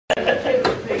I'm going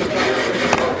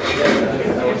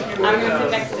to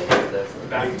sit next to him.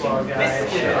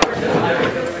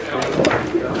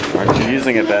 Aren't you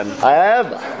using it, Ben? I am.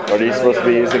 What are you supposed to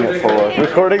be using it for?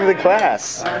 Recording the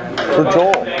class. For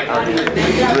Joel.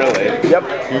 Really? Yep.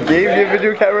 He gave me a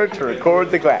video camera to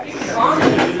record the class.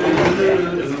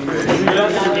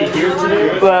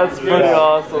 That's pretty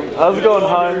awesome. How's it going,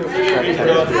 Hans?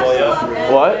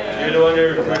 What?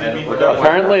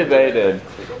 Apparently they did.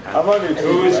 I'm on your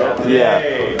TV show. Yeah.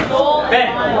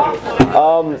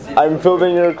 I'm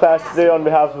filming your class today on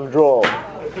behalf of Joel.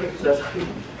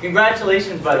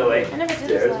 Congratulations, by the way. I never did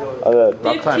this though.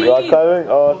 Rock climbing. Rock climbing?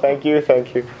 Oh, thank you,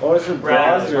 thank you. Oh, it's a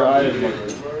brass or iron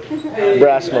monkey?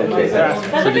 Brass monkey.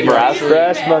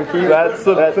 Brass monkey. That's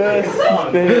the best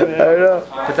thing. I know.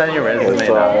 Put that on your resume.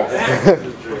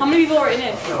 How many people are in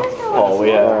it? Oh, we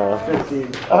have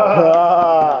 15.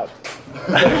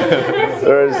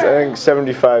 There's, I think,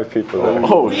 75 people there.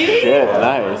 Oh shit!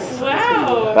 Nice.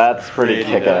 Wow. That's pretty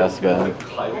kick-ass, Ben.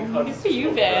 Good for you,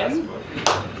 Ben.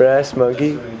 Brass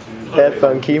monkey. That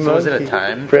funky monkey. So was it a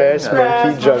time Brass thing?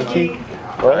 monkey junkie.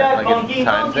 What? Like a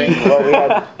time thing? Well, we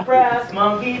had Brass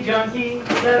monkey junkie.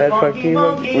 that funky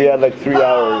monkey. We had like 3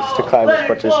 hours to climb as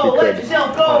much as we could.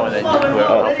 Oh, and then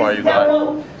how far you got?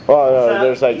 Oh no,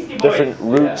 there's like different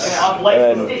routes,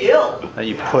 and And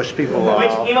you push people off.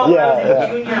 Which came out when I was in Yeah.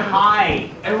 junior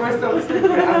high. And we're still listening.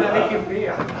 How does that make you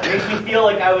feel? It makes me feel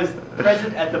like I was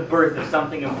present at the birth of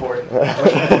something important. Okay,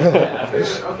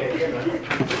 good one.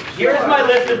 Here's my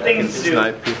list of things to do.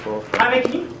 Snipe people. Jaime,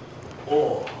 can you?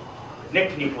 Oh. Nick,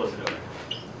 can you close the door?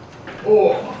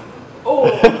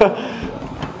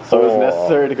 So it was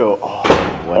necessary to go. Oh,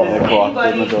 when Does the clock in the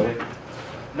anybody door.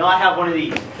 not have one of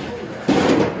these?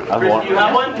 I've Chris, one. do you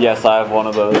have one? Yes, I have one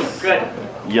of those Good.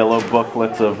 yellow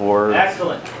booklets of words.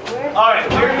 Excellent. All right,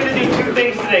 we're going to do 2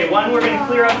 things today. One, we're going to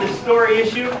clear up the story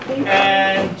issue.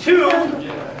 And 2,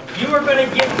 you are going to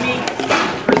give me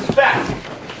respect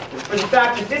for the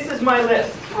fact that this is my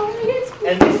list.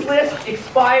 And this list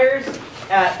expires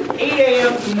at 8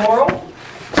 a.m. tomorrow.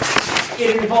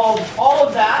 It involves all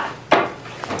of that.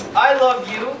 I love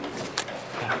you.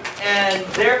 And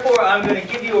therefore, I'm going to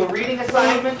give you a reading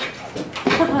assignment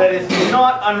that is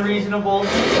not unreasonable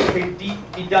to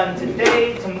be done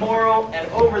today, tomorrow, and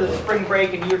over the spring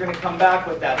break, and you're going to come back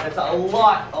with that. That's a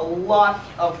lot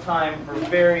of time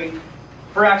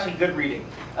for actually good reading.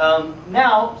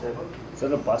 Now, Is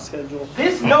that a bus schedule?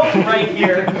 this note right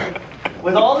here,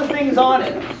 with all the things on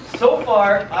it, so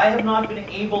far, I have not been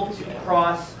able to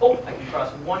cross, I can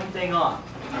cross one thing off.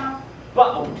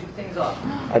 But, 2 things off.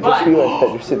 I just realized that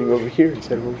you're sitting over here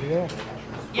instead of over there.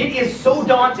 It is so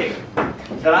daunting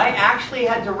that I actually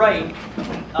had to write.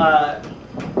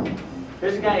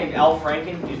 There's a guy named Al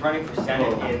Franken. He's running for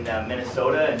Senate in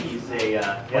Minnesota, and he's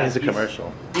He's a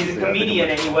commercial. He's a comedian,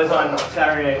 and he was on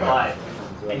Saturday Night Live.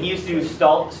 And he used to do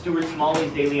Stuart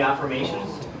Smalley's daily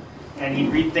affirmations, and he'd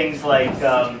read things like,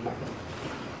 a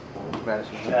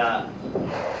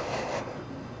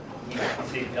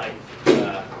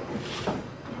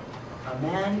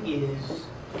man is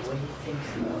what he thinks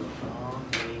of all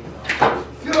day long.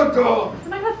 Field goal! I'm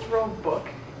not going to throw a book.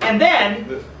 And then,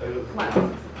 Come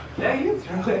on. Yeah, you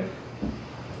throw it.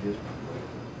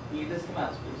 you this the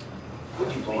mouse, please.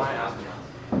 Would you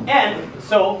please? And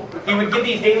so he would give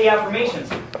these daily affirmations.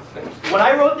 When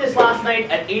I wrote this last night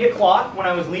at 8 o'clock when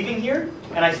I was leaving here,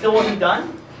 and I still wasn't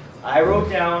done, I wrote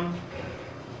down,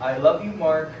 I love you,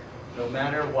 Mark, no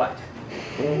matter what.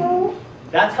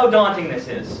 That's how daunting this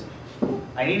is.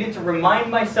 I needed to remind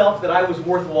myself that I was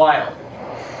worthwhile.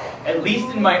 At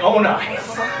least in my own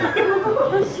eyes.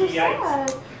 That's so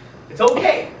sad. It's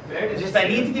okay. It's just I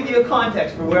need to give you a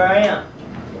context for where I am.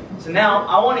 So now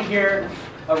I want to hear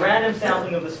a random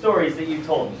sampling of the stories that you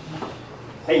told me.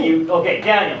 Hey, okay,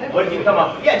 Daniel, what did you come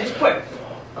up with? Yeah, just quick.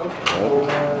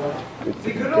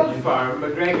 The good old farm,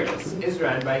 McGregor's, is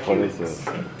run by What is humans.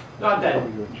 this? Not that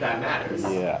that matters.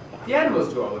 Yeah. The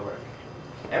animals do all the work.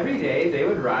 Every day they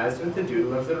would rise with the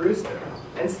doodle of the rooster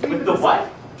and sleep With at the what?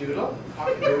 Doodle.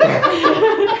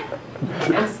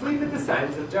 And sleep at the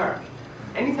signs of dark.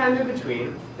 Anytime in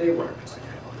between, they worked.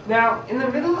 Now, in the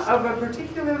middle of a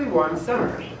particularly warm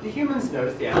summer, the humans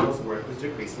noticed the animals' work was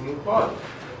decreasing in quality.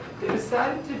 They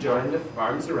decided to join the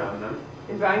farms around them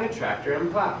in buying a tractor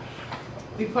and plow.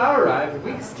 The plow arrived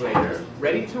weeks later,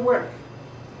 ready to work,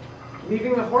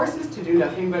 leaving the horses to do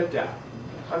nothing but die.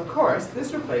 Of course,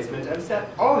 this replacement upset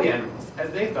all the animals,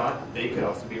 as they thought they could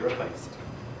also be replaced.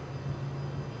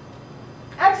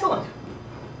 Excellent.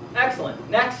 Excellent.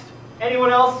 Next.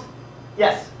 Anyone else?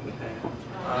 Yes.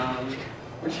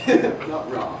 Not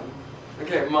wrong.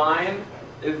 Okay, mine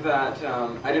is that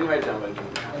I didn't write down what I did.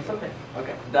 It's okay.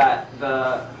 Okay. That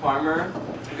the farmer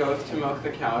goes to milk the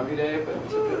cow every day, but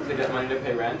to get money to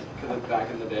pay rent, because it's back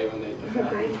in the day when they did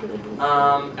that.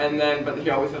 But he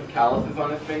always has calluses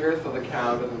on his fingers, so the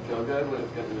cow doesn't feel good when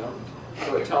it's getting milked.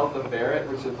 So it tells the ferret,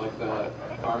 which is like the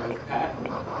farmer's pet in the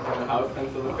house,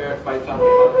 and so the ferret bites out the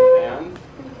farmer's hands.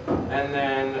 And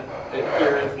then it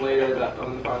hears later that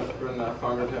when the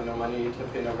farmers have no money to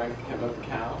pay no rent, can't milk the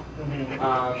cow.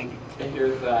 It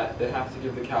hears that it has to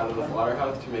give the cow to the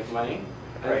slaughterhouse to make money.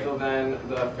 And so then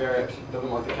the ferret doesn't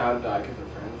want the cow to die because they're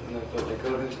friends. And then so it like,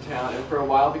 goes into town. And for a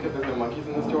while, because there's no monkeys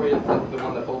in the story, it's like the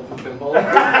one that holds the cymbal. The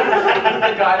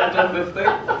guy that does this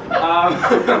thing.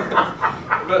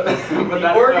 But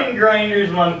the organ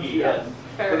grinder's monkey, yes.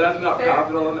 But that's not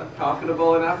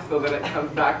profitable enough, so then it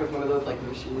comes back with one of those like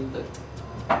machines that,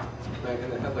 right,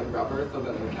 and it has like rubber, so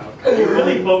then the cows come. You're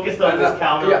really focused on this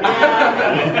cow milking.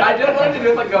 Yeah. I just wanted to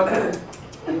do like a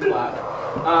flat.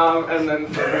 And then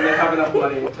they have enough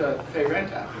money to pay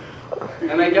rent after.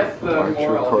 And I guess the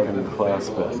moral recording is class,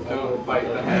 don't bite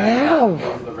the hand,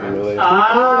 pays the rent. Really? Well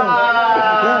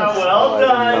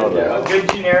done. Yeah. A good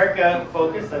generic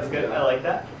focus. That's good. I like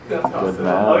that. That's Good awesome.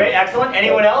 man. Okay, excellent.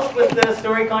 Anyone else with the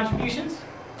story contributions?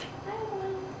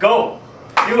 Go.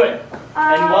 Do it.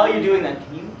 And while you're doing that,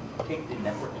 can you take the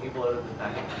network cable out of the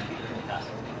back?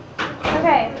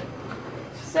 Okay.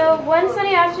 So one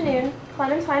sunny afternoon,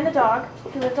 Clementine the dog,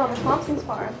 who lived on the Thompsons'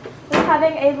 farm, was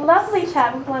having a lovely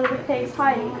chat with one of the pigs,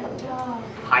 Heidi.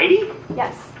 Heidi?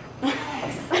 Yes.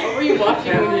 What were you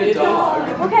watching when you did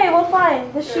that? Okay, well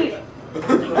fine, the sheep.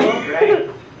 Great.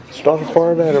 It's not a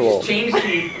farm animal. Change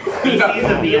the species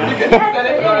of the animal. Then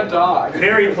it's not a dog.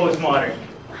 Very postmodern.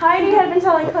 Heidi had been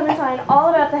telling Clementine all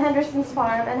about the Hendersons'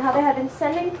 farm and how they had been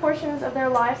sending portions of their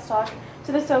livestock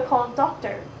to the so-called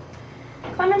doctor.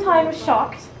 Clementine was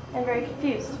shocked and very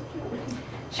confused.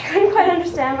 She couldn't quite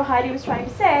understand what Heidi was trying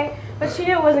to say, but she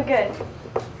knew it wasn't good.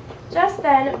 Just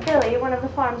then, Billy, one of the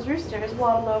farm's roosters,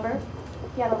 waddled over.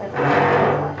 He had a limp.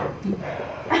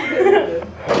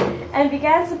 And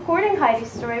began supporting Heidi's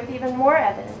story with even more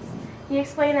evidence. He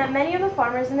explained that many of the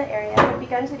farmers in the area had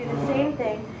begun to do the same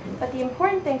thing, but the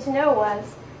important thing to know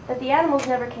was that the animals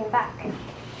never came back.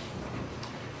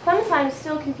 Clementine was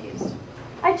still confused.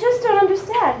 I just don't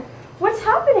understand. What's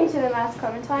happening to them? Asked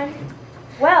Clementine.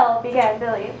 Well, began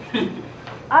Billy,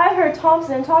 I heard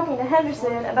Thompson talking to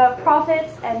Henderson about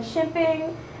profits and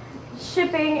shipping,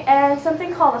 and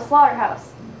something called a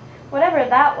slaughterhouse. Whatever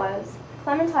that was,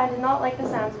 Clementine did not like the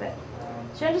sounds of it.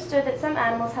 She understood that some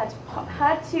animals had to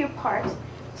part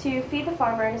to feed the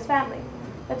farmer and his family,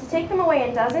 but to take them away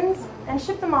in dozens and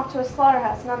ship them off to a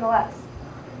slaughterhouse nonetheless.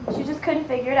 She just couldn't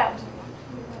figure it out.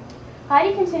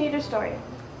 Heidi continued her story.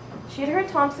 She had heard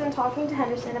Thompson talking to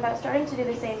Henderson about starting to do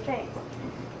the same thing.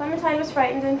 Clementine was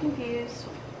frightened and confused.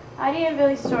 Heidi and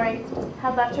Billy's story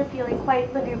had left her feeling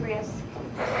quite lugubrious,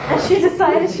 and she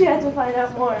decided she had to find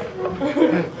out more.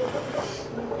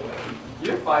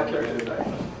 You have 5 characters, right?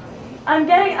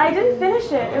 I didn't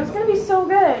finish it. It was going to be so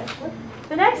good.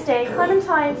 The next day,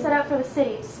 Clementine set out for the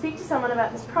city to speak to someone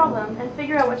about this problem and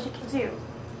figure out what she could do.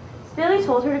 Billy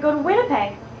told her to go to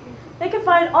Winnipeg. They could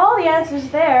find all the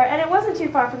answers there, and it wasn't too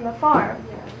far from the farm.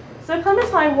 So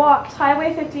Clementine walked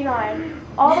Highway 59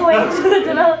 all the way to the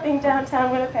developing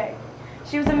downtown Winnipeg.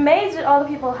 She was amazed at all the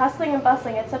people hustling and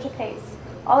bustling at such a pace.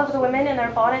 All of the women in their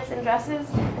bonnets and dresses.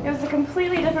 It was a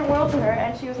completely different world to her,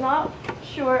 and she was not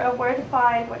sure of where to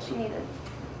find what she needed.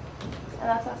 And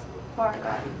that's how far I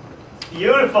got.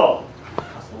 Beautiful.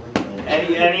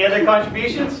 Any other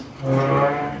contributions?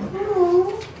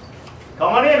 Come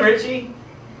on in, Richie.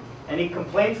 Any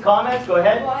complaints, comments? Go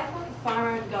ahead. Well, I thought the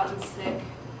farmer had gotten sick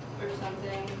or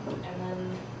something, and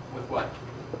then With what?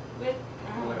 with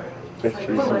If like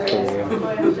Jesus coming in.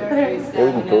 malaria,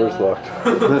 Or the door's locked.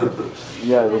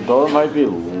 Yeah, the door might be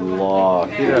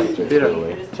locked. Peter,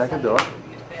 Check the door.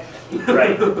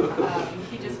 Right.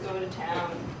 He just go to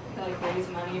town to like raise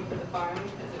money for the farm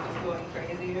because it was going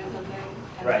crazy or something,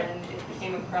 and Right. then it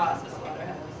came across a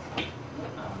slaughterhouse,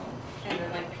 and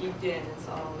then like peeked in and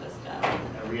saw all this stuff. I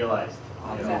realized.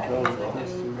 Exactly.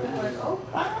 It's like, oh.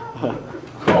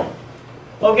 Cool.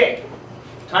 Okay.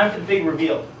 Time for the big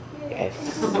reveal. Yes.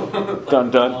 Dun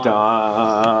dun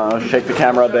dun. Shake the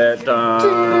camera a bit.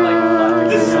 Dun.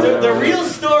 The real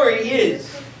story is,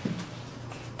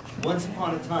 once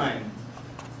upon a time,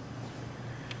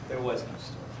 there was no story.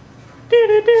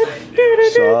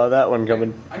 Saw that one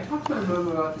coming. I talked to my mom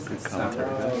about this in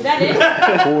summer. Is that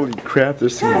it? Holy crap,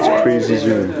 this thing is crazy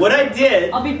zoom. What I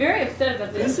did, I'll be very upset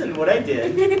about this. listen, what I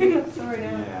did Sorry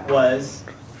now. was,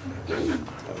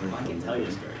 I can tell you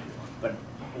a story, but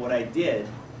what I did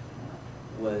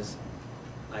was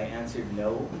I answered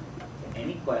no to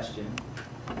any question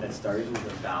that started with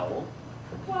a vowel.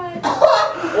 What?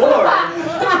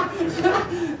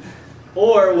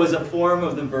 Or was a form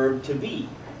of the verb to be.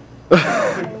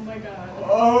 Oh my god.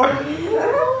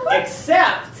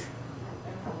 Except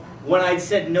when I'd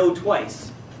said no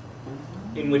twice,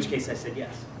 in which case I said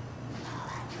yes.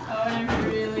 Oh, and I'm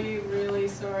really, really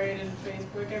sorry I didn't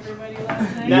Facebook everybody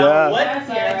last night. Now, Yeah. what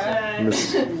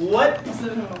It's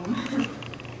at home.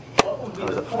 would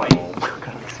be the point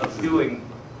of doing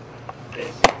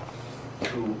this?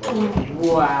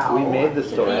 Wow. We made the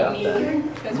story up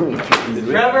then.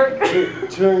 Trevor,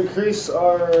 To increase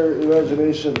our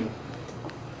imagination.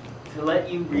 to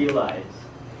let you realize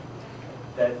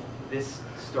that this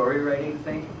story writing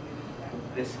thing,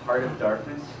 this heart of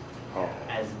darkness,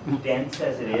 as dense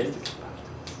as it is,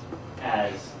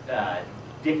 as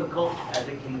difficult as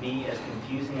it can be, as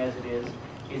confusing as it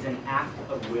is an act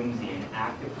of whimsy, an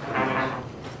act of creation.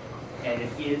 And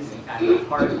it is at the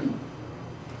heart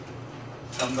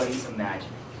somebody's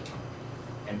imagining.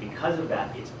 And because of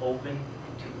that, it's open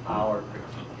to our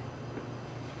critique.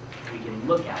 We can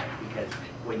look at it, because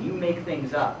when you make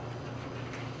things up,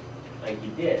 like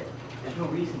you did, there's no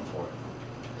reason for it,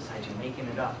 besides you making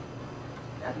it up.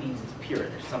 That means it's pure.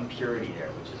 There's some purity there,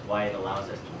 which is why it allows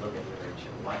us to look at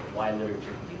literature, why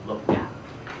literature can be looked at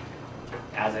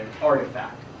as an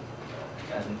artifact,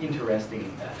 as an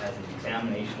interesting, as an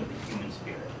examination of the human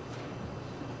spirit.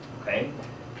 Okay?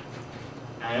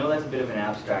 I know that's a bit of an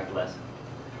abstract lesson,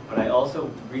 but I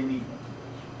also really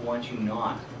want you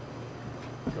not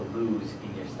to lose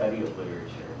in your study of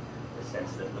literature the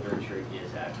sense that literature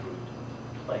is at root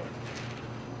play.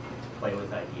 It's play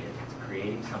with ideas. It's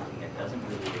creating something that doesn't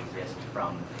really exist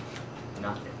from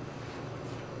nothing.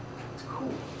 It's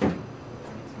cool.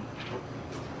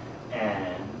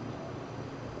 And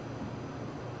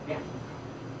yeah,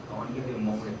 I want to give you a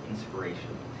moment of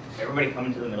inspiration. Everybody come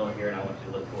into the middle here, and I want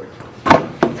you to look towards me.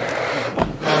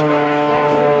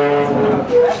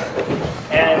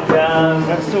 And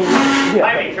That's so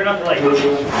Jaime, turn off the light. Come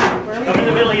in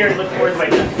the middle here and look towards my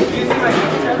desk.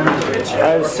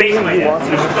 I was Face my desk.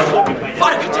 Don't look at my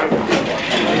desk.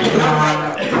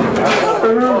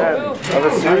 I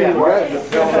was serious.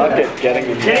 Fuck it, getting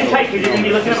in. Get in tight, because you're going to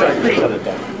be looking at my screen.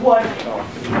 What?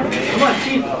 Come on,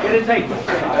 Chief, get in tight.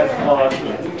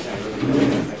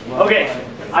 Okay,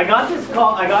 I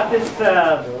got this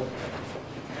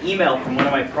email from one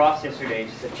of my profs yesterday.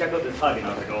 She said, check out this hug. And I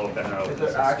was like, oh, better hope this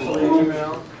is Actually, cool.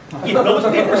 email. If those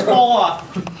papers fall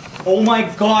off, oh my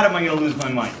God, am I going to lose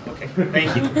my mind. Okay,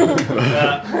 thank you.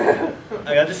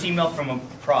 I got this email from a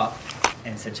prof,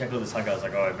 and it said, check out this hug. I was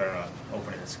like, oh, I better not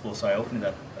open it at school. So I opened it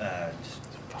up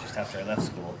just after I left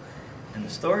school. And the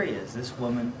story is, this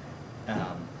woman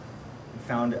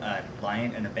found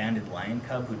an abandoned lion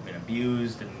cub who'd been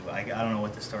abused, and I don't know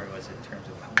what the story was in terms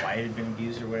of why it had been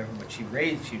abused or whatever, but she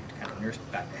kind of nursed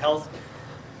it back to health.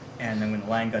 And then when the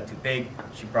lion got too big,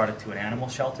 she brought it to an animal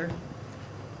shelter,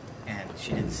 and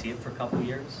she didn't see it for a couple of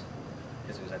years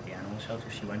because it was at the animal shelter.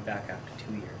 She went back after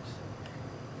 2 years,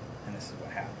 and this is what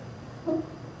happened.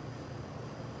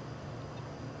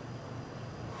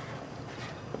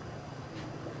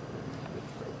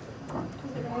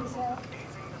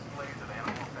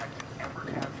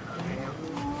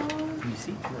 Can you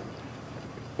see?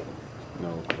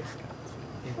 No.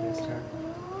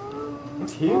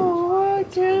 It's huge. Oh, I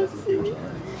can't see.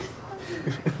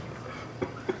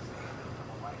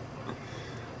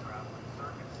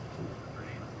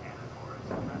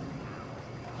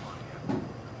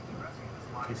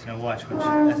 Okay, so now watch.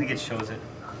 I think it shows it.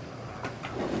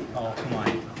 Oh, come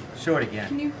on. Show it again.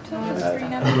 Can you tell the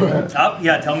screen up? Up?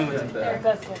 Yeah, tell me what to do. There,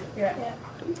 that's good. Yeah.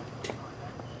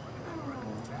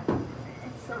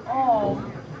 Oh.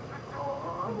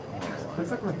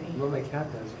 That's like what my cat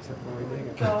does, except for way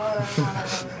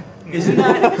bigger. Isn't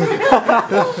that?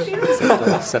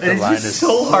 Except the It's line just is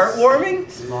so heartwarming.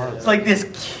 It's like this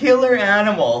killer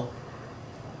animal.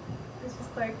 It's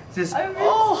just like, Just, I'm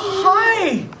oh,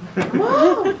 hi!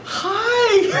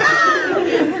 Hi!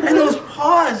 And those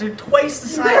paws are twice the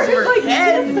size of her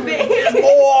head.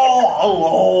 Oh,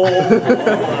 hello!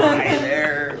 Hi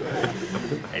there.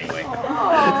 Anyway.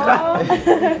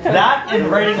 That and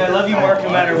writing I love you, Mark, no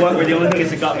matter what, were the only things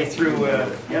that got me through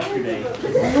yesterday.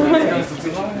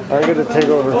 I'm going to take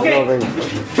over filming.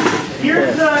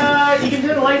 Here's, you can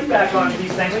turn the lights back on,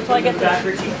 please. Thanks for plugging back,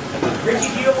 Richie.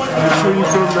 Richie, do you want to... So you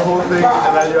filmed the whole thing,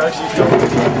 and then you actually filmed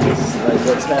it. Like,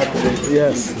 what's happening?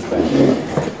 Yes.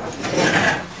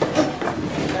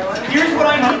 Here's what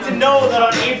I need to know that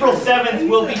on April 7th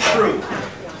will be true.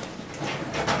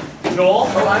 Joel?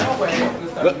 Oh, I'm away.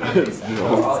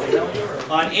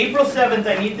 On April 7th,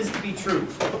 I need this to be true.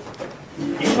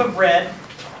 You have read,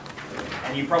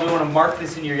 and you probably want to mark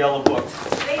this in your yellow books.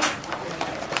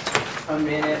 A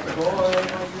minute, boy, why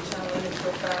you telling it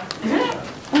so fast?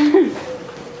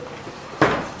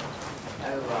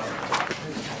 I love it.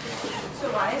 So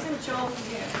why isn't Joel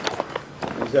here?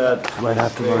 That might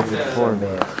have to mark it for me.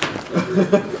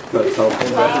 That's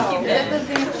helpful. Wow.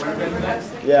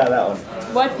 Yeah, that one.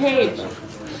 What page?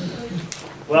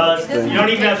 Well, you don't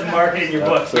even have to mark it in your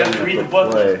books. You have to read the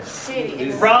book.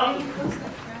 From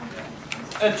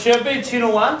Achebe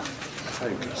Chinoa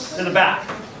to the back.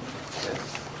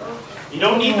 You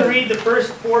don't need to read the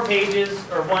first 4 pages,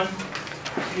 or 1,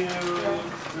 2,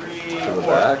 3,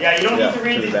 4. Yeah, you don't need to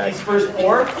read these first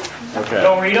 4. Okay.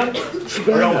 Don't read them,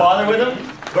 or don't bother with them,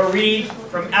 but read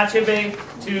from Achebe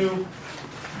to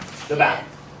the back.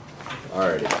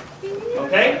 Alrighty.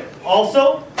 Okay?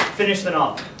 Also, finish the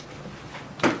novel.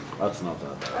 That's not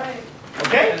that bad.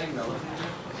 Okay?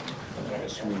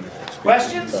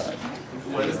 Questions?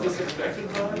 When is this expected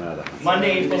by?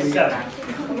 Monday, April 7th.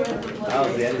 That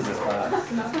was the end of this class.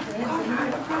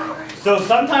 So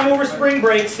sometime over spring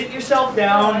break, sit yourself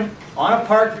down on a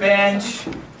park bench,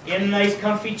 in a nice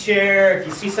comfy chair. If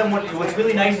you see someone, what's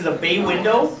really nice is a bay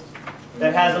window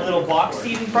that has a little box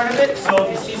seat in front of it. So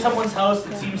if you see someone's house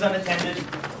that seems unattended,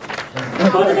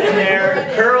 put it in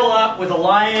there, curl up with a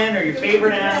lion or your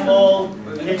favorite animal,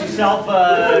 get yourself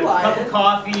a cup of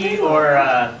coffee or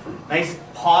a nice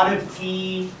pot of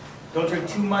tea. Don't drink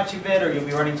too much of it or you'll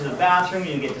be running to the bathroom,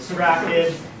 you'll get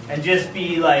distracted, and just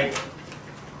be like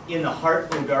in the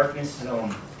heart of darkness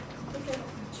zone.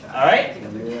 Alright?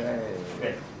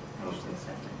 Good.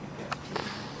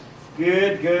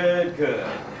 Good, good, good.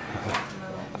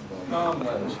 Oh,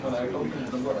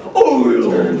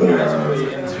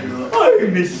 I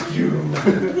missed you.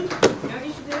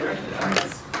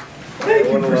 Thank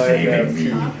you for saving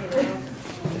me.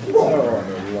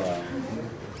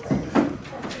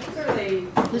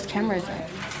 Whose camera is it?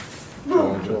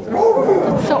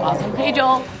 That's so awesome. Hey,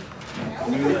 Joel.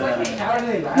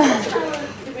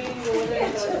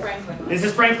 This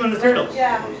is Franklin the Turtle.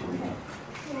 Yeah.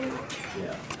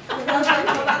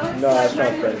 No, it's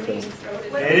not Franklin.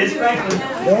 It is Franklin.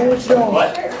 No, it's not.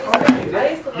 What?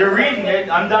 You're reading it.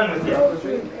 I'm done with you.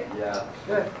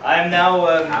 I am now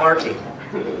marking.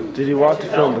 Did you want to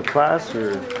film the class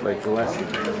or like the lesson?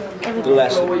 The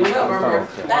lesson.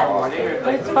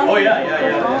 Oh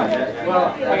yeah. Well,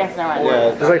 I guess they're right.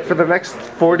 Yeah, it's like for the next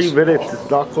 40 minutes, it's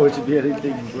not going to be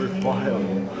anything worthwhile.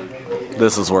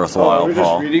 This is worthwhile, Are we just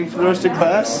Paul. reading for the rest of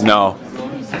class? No.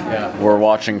 We're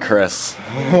watching Chris. Chris,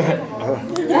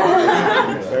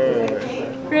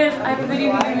 I have a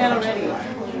video doing that already.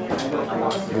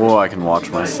 Whoa, I can watch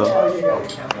myself.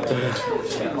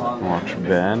 Watch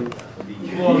Ben.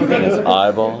 His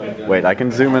eyeball. Wait, I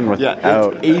can zoom in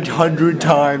without 800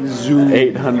 times zoom.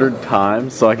 800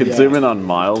 times, so I could zoom in on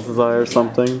Miles' eye or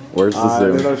something. Where's the I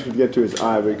don't know zoom? if you could get to his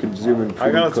eye, but you could zoom in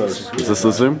pretty close. Is this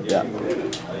the zoom? Yeah.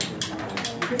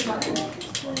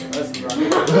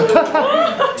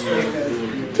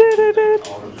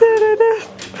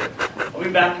 I'll be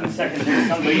back in a second. There's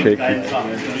somebody in the guidance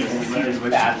office who needs to see this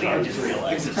badly. I just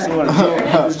realized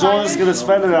it. Joel's gonna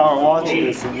spend an hour watching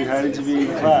this and be ready to be in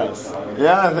class.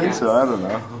 Yeah, I think so. I don't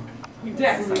know.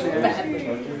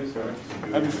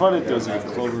 That'd be fun if there was like a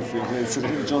Cloverfield place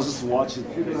and Joel's just watching.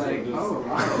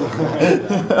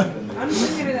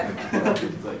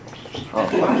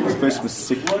 This place was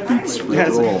 6 feet Yeah,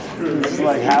 roll. it's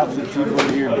like half the people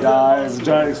in here die. There's a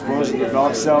giant explosion that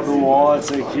knocks down the wall. It's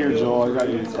like, here, Joel, I got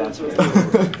you in class.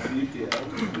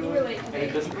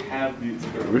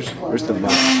 Where's the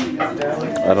mic?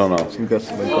 I don't know. I think that's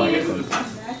the microphone.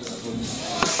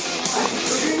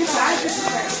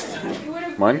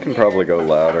 Mine can probably go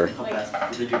louder.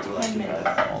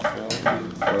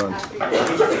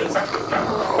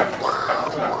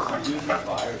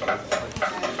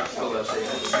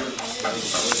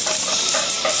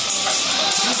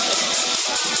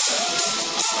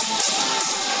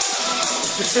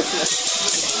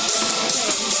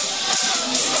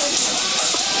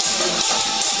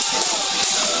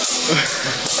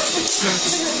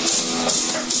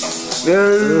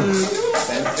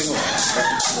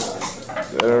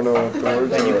 I don't know what the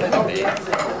words are.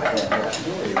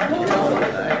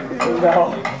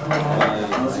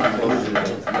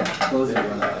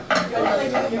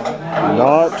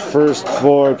 Not first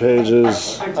 4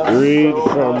 pages. Read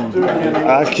from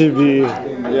Akibi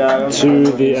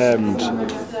to the end.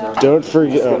 Don't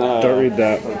forget. Oh, don't read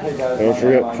that. Don't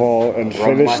forget Paul and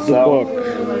finish the book.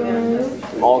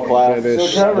 All class.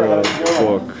 Finish the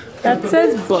book. That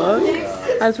says book.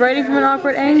 I was writing from an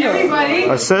awkward angle.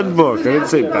 I said book. I didn't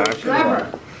say back.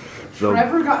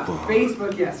 Trevor got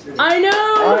Facebook yesterday. I know!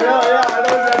 Yeah, I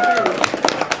know that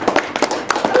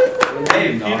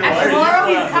Hey, Peter, And tomorrow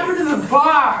he's coming to the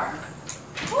bar.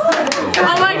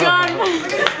 Oh my god!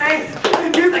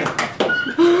 He's like,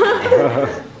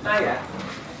 not yet.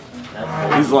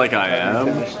 He's like, I am.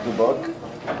 Finish the book.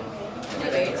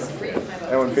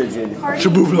 That one page 80.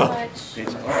 Shaboobla.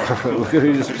 Look at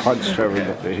me just punch Trevor in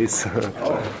the face.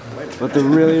 With a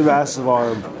really massive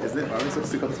arm. Is it? Are we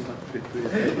supposed to go to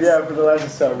Yeah, for the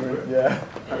last summer. Yeah.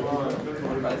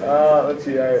 Let's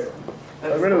see. I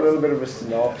read a little bit of a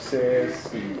synopsis.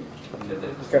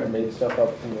 Just kind of made stuff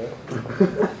up from there.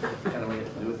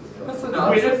 What's the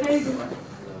synopsis?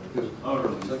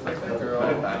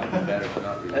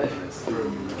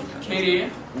 Katie,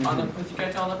 on the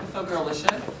Pussycat Doll episode Girlish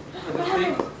Shit for this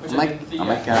week, which I didn't see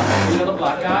yet. You know the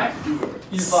black guy?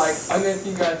 He's like, I'm gonna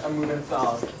sing you guys a moving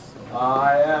song. I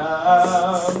am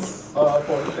a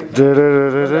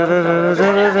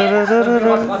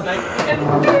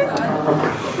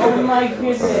Oh my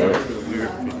goodness.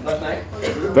 Last night?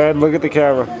 Ben, look at the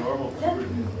camera.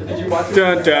 Did you watch it?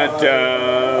 Dun, dun,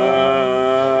 dun.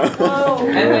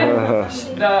 And then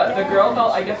the girl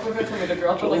felt, I guess we're going to me, the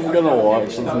girl felt like... I'm gonna watch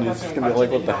this and he's just gonna be like,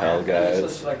 what the hell,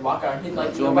 guys? She like walk out, he's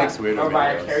like, Joel makes weird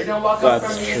Mariah Carey don't walk That's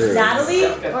up from me. true. Natalie?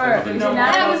 Or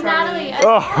That was Natalie.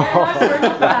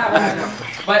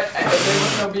 But there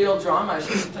was no real drama.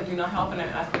 She was like, you're not helping it.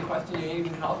 Ask me a question, you ain't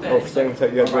even helping it. Oh, same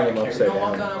thing. You gotta bring them Mariah upside Carey don't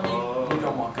walk down. out on me. You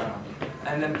don't walk out on me.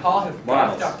 And then Paul has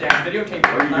gassed up down videotape it.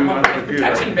 I'm on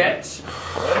protection, bitch.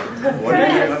 What are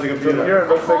you doing on the computer? It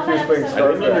looks like you're playing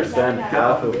Star Trek. understand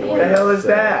half of What the hell is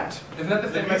that? Isn't that the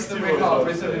same as the way called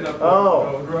Prison in the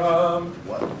Oh. Program?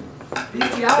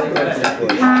 Bestiality.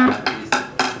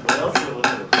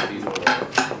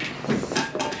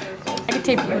 I could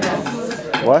tape you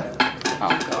this. What?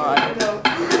 Oh god.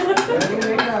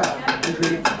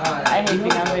 I hate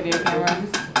being on video camera.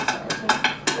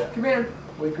 Come here.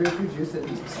 Wait, grapefruit juice at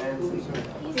least.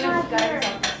 He's not good.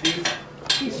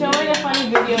 He's showing a funny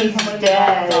video of somebody's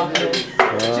dad's office.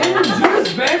 Ginger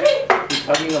juice, baby! He's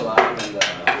hugging a lion and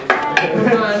But you're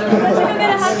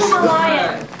gonna hug from a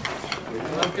lion.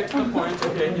 let's get to the point.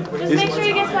 Okay, Just make sure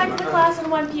he gets back to the class in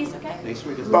one piece, okay?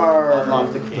 Bird.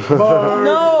 Bird.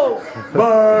 No!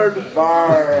 Bird.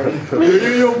 Bird.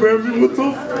 Yo, baby, what's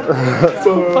up?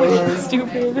 Bird.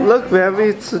 Stupid. Look, baby,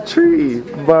 it's a tree.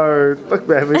 Bird. Look,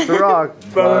 baby, it's a rock.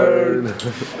 Bird.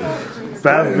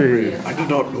 Baby. I did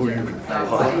not know you could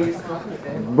fly.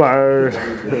 Bird.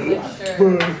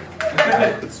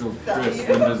 So Chris,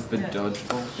 when does the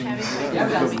dodgeball thing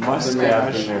The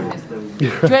mustache. Do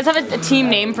you guys have a team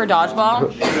name for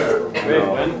dodgeball?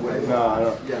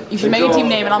 You should make a team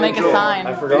name and I'll make a sign.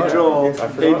 Hey, Joel.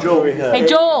 Hey, Joel. Hey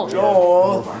Joel!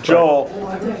 Joel.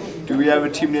 Do we have a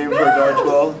team name for a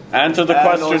dodgeball? Answer the And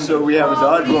question. also, we have a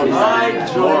dodgeball game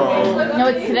tomorrow. No,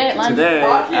 it's today at lunch. Today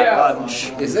at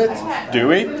lunch. Is it? Do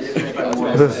we?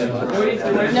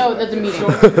 No, that's a meeting.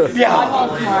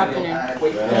 Dodgeball's tomorrow afternoon.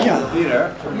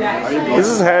 This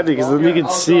is handy because then you can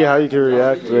see how you can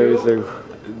react to everything.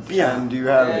 Yeah. And do you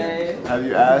have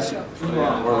you asked or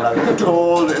have you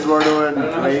told Eduardo and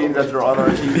Lane that they're on our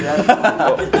team yet?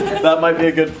 That might be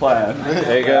a good plan.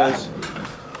 Hey guys,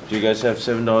 do you guys have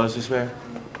 $7 to spare?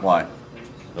 Why?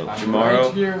 Well,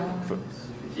 tomorrow,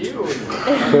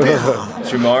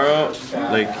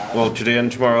 today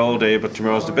and tomorrow all day, but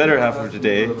tomorrow's the better half of the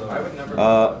day.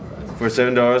 For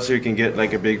 $7 you can get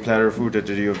like a big platter of food at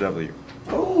the DOW.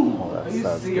 Are you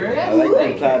serious? I like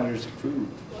big platters of food.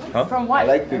 Huh? From what? I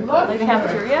like big Like the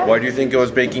cafeteria? Why do you think I was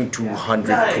baking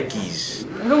 200 cookies?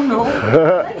 I don't know. I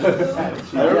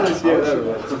don't really see it.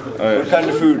 What kind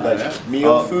of food? Like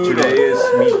meal food? Today is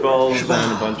meatballs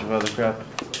and a bunch of other crap.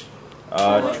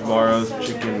 Tomorrow's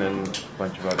chicken and a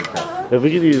bunch of other crap. If we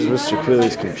could use Mr.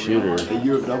 Kuly's computer, The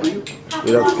U of W?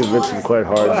 we'd have to convince him quite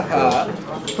hard.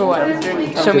 For what?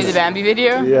 Show me the Bambi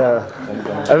video? Yeah.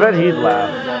 I bet he'd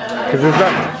laugh.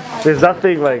 Because there's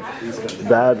nothing like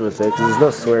bad with it, because there's no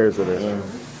swears in it.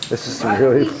 It's just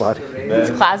really funny. This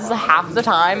class is half the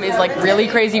time is like really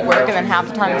crazy work, and then half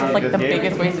the time it's just like the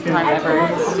biggest waste of time ever.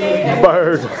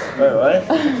 Bird. Wait, what?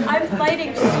 I'm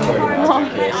fighting so hard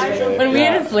to get my eyes open. When we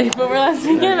had a sleepover last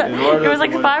weekend, it was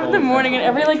like 5 in the morning, and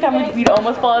every like time we'd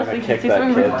almost fall asleep, he'd see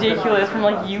something ridiculous from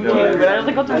like YouTube, and I was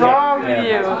like, "What's wrong with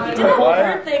you?" Did the whole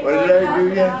bird thing. What did I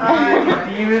do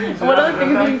again? What other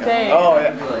things were you saying? Oh,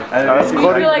 yeah.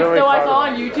 You'd be like, "So I saw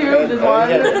on YouTube this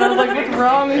one," and I was like, "What's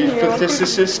wrong with you?"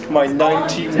 Pathicist, my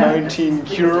 1919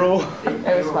 Curo.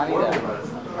 It was funny though.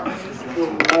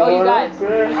 Oh, you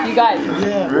guys,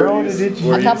 Yeah, bro, did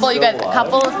you? a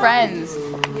couple of friends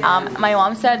My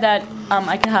mom said that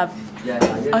I could have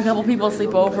a couple people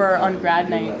sleep over on grad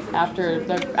night after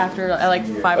like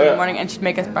 5 in the morning, and she'd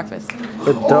make us breakfast.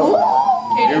 But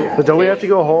don't we have to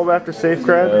go home after safe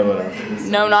grad?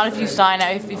 No, not if you sign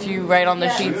it. If you write on the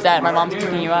sheets that my mom's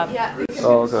picking you up. Yeah.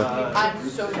 Oh, okay. I'm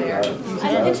so fair.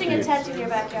 I'm pitching a tent in your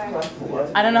backyard.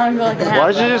 I don't know if you like.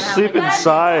 Why'd you just sleep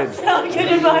inside? I'll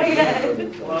get in my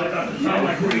head.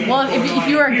 Well, if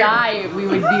you were a guy, we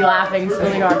would be laughing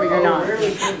really hard, but you're not.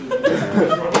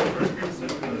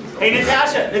 Hey,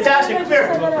 Natasha, come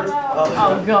here.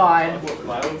 Oh God.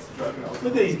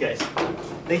 Look at these guys.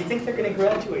 They think they're going to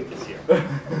graduate this year.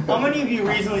 How many of you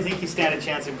reasonably think you stand a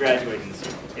chance of graduating this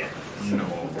year? Yeah. No.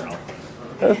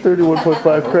 That's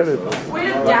 31.5 credits. Way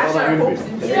to dash our hopes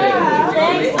and dreams.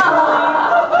 Thanks.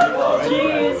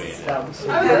 Jeez. I was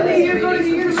thinking you're going to the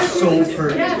university. So for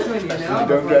if you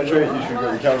don't graduate, you should go to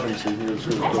accounting. So you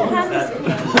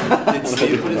can Did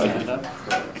Steve put his hand up?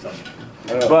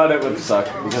 But it would suck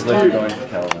because then you're going to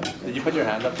Calvin. Did you put your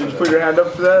hand up? Did you put your hand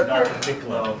up for that?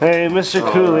 Hey, Mr.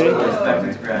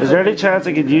 Kuly, is there any chance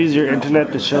I could use your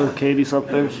internet to show Katie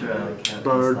something?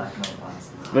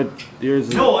 But yours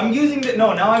is... No, I'm using the.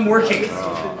 No, now I'm working.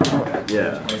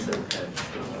 Yeah.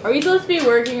 Are we supposed to be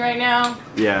working right now?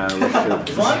 Yeah.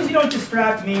 As long as you don't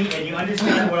distract me and you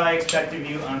understand what I expect of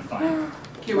you, I'm fine.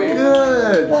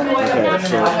 Good. Are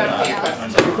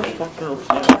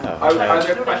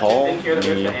there questions in here that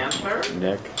we have to answer?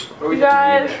 Nick. You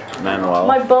guys, Manuel.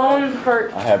 my bones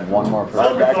hurt. I have one more My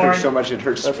person. back hurts so much it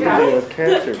hurts. That's because you have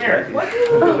cancer.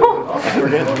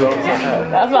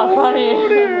 That's not funny.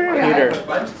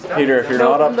 Peter, if you're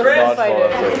not up to dodgeball,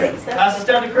 it's okay. Pass this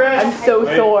down to Chris. I'm so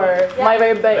sore. My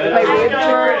ribs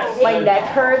hurt. My neck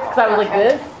hurts because I was like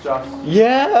this.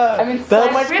 Yeah. I'm in so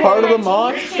That's much part of the pain.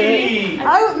 mosh pit.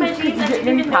 I was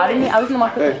getting proud of me. I was in the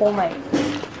mosh pit the whole night.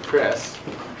 Chris.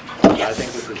 I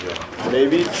think this is it.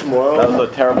 Maybe tomorrow. That was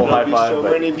a terrible high There'll be five. so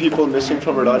many people missing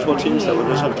from our dodgeball teams that we'll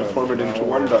just have to form it into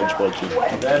one dodgeball team.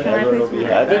 Everyone will be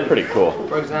happy. That'd be pretty cool.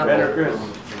 For example,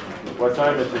 What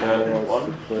time is it?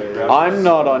 I'm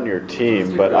not on your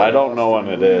team, but I don't know when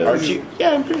it Aren't is. you?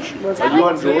 Yeah, I'm pretty sure. Are you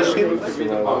on Joel's team? Are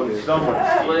you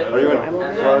on?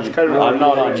 Well, it's kind of I'm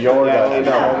not on your Yeah, I team.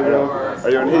 know. Are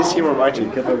you on his team or my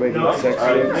team?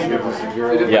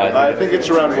 Yeah. I think it's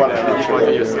around one.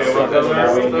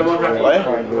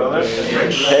 What?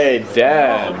 Hey,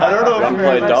 Dan. I don't know if Wanna you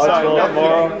play signed dodgeball up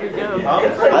tomorrow?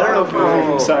 I don't know if you've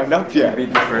even signed up yet.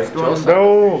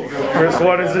 No, first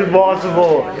one is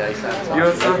impossible.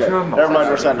 Never mind,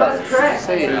 we're signed up.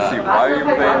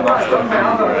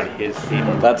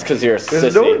 That's because you're a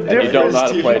There's no sissy and you don't know how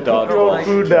to difference play to your dodgeball. own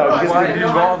food now.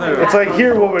 It's like,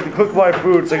 here, woman, cook my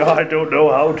food. It's like, oh, I don't know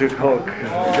how to cook.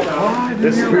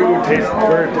 This food tastes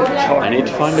burnt and chocolate. I need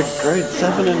to find a grade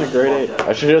 7 and a grade 8.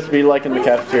 I should just be like in the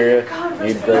cafeteria.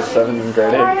 Need grade 7 and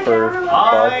grade 8 for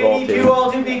I dodgeball need team. you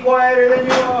all to be quieter than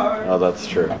you are. Oh, that's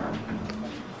true.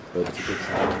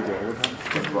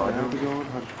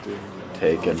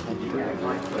 Taken.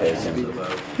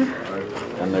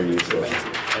 And they're useless.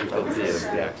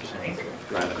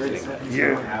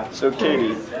 Yeah. So,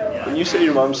 Katie, when you said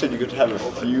your mom said you could have a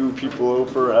few people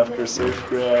over after safe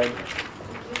grad,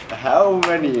 how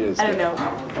many is I don't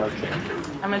that? know. Okay.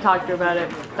 I'm gonna talk to her about it.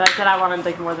 But I said I wanted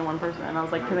like more than one person, and I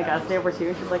was like, "Can the guys stay over too?"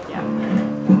 And she's like, "Yeah."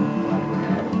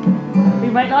 We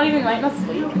might not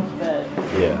sleep, but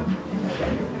Yeah.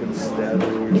 it's in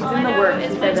the works.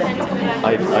 She said that. I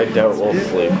doubt we'll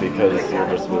sleep because you're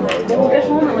just be like, We'll get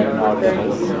home at like you're not 4:30.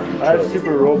 gonna I have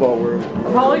Super Robot World.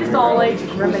 We'll probably just all like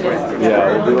reminisce together.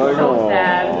 Yeah, it'd be like, so oh.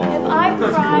 sad. If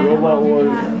I cry, Robot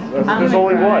Wars. There's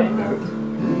only one.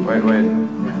 Wait.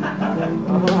 I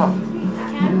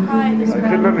can't cry at this I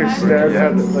couldn't understand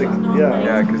that. Like, yeah.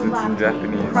 Yeah, because it's in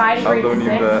Japanese. Cried in grade Although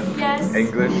need the 6? Yes.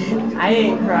 English I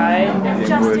didn't cry.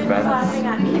 Justin laughing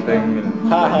at me. thing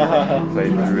and play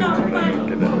through it and then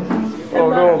get it. Oh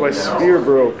no, my spear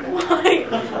broke. Why?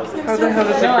 How the hell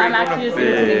is it No, I'm break on actually a just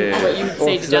listening to fish? what you would say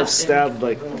to Because I've Justin. stabbed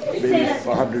like maybe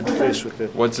 100 fish with it.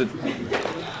 What's it?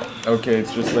 Okay,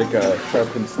 it's just like a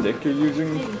sharpened stick you're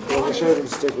using. Well, I should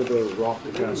stick with a rock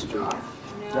caster.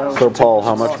 So Paul,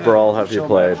 how much brawl have you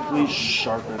played? Please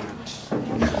sharpen it.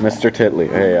 Mr. Titley,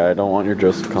 hey, I don't want your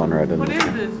Joseph Conrad in this.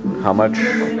 How much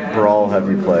brawl have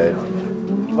you played?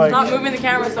 Like Stop moving the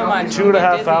camera so much.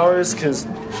 2.5 hours, because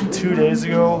 2 days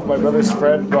ago my brother's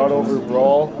friend brought over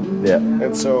Brawl, Yeah.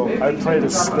 and so I played a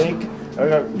snake. I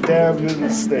got damn good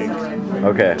at snake.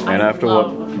 Okay, and I have to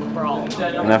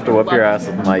whoop your ass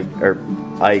with Mike or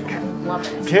Ike.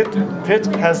 Pit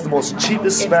has the most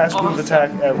cheapest smash move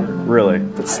attack ever. Really?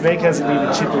 But Snake has an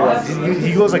even cheaper one.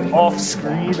 He goes like off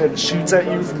screen and shoots at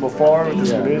you from afar with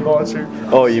his grenade launcher.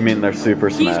 Oh, you mean they're super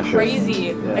smashes? He's crazy.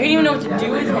 I don't even know what to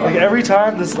do with him. Like every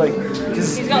time this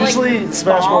because usually like,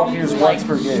 Smash Ball bombs, appears like- once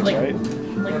per game, like- right?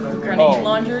 Like grenade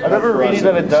launcher. I remember reading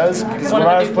that it does because One when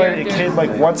of I the was new playing it characters. came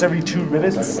like once every 2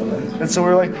 minutes. And so we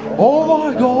were like,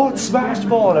 oh my god, Smash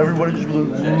Ball! And everybody just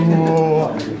was like,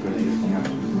 whoa.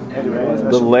 Anyways,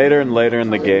 The later and later in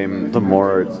the game, the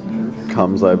more it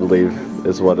comes, I believe,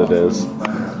 is what it is.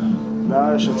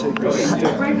 now I should take this stick.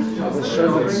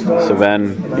 So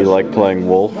then, you like playing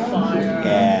Wolf?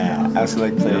 Yeah, I also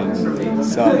like playing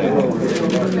Sonic,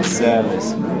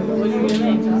 Samus,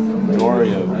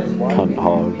 Wario. Cunt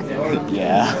hog.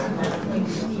 Yeah.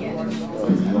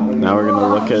 Now we're gonna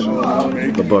look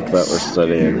at the book that we're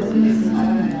studying.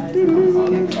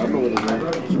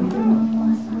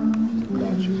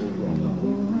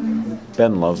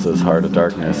 Ben loves his Heart of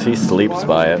Darkness. He sleeps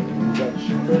by it.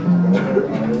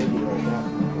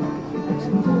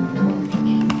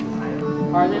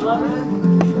 Are they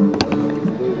lovers?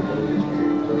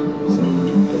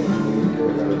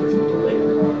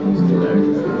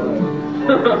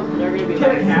 They're gonna be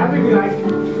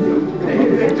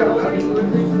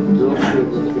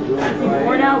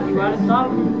worn out. You gotta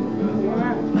stop.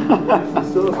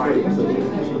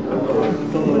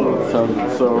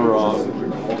 Sounds so wrong.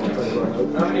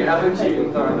 How many other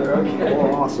cheatings are there?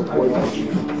 Okay.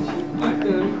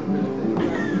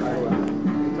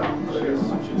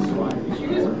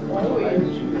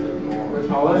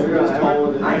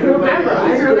 I remember.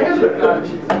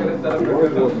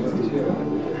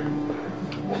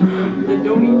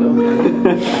 Don't eat those.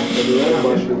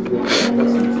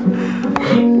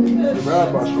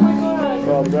 Grab mushroom.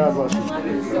 Oh, grab mushroom.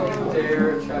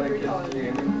 Dare try to get the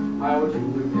game. I would do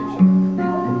blue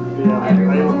Yeah, I've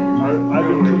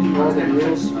been cooking all the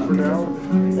meals for now,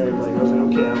 and like I was like,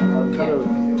 okay, I'm kind of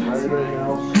tired right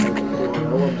now. So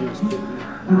I want to do this cooking.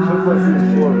 Cook my food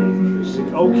for me. She's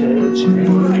like, okay, and she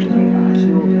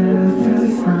killed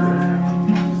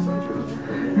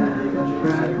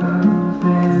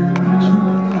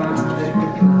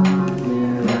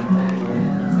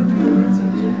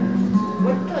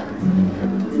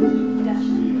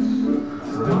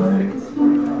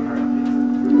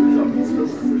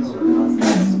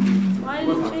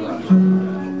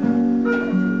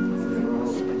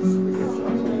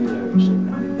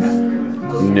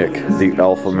Nick, the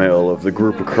alpha male of the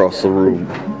group across the room.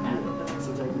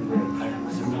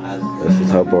 This is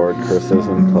how bored Chris is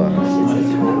in class.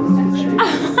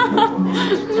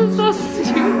 This is so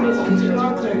stupid.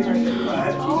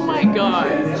 Oh my god.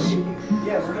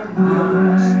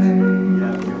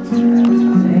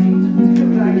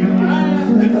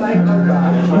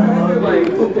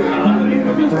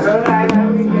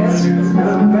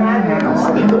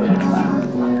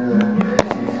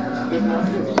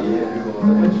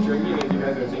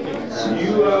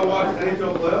 You watch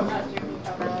NHL playoffs?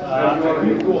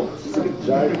 Cool.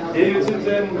 Davidson's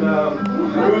in,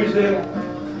 Rui's in,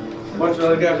 a bunch of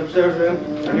other guys upstairs are in.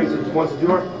 I guess it's once a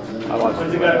door. I watch.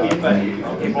 So you got to meet by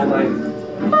April 9th.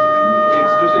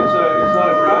 It's not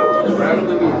a drought, it's just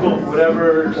randomly cool.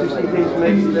 Whatever 16 teams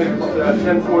make,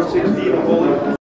 10, 4, 6 deep, and bowling.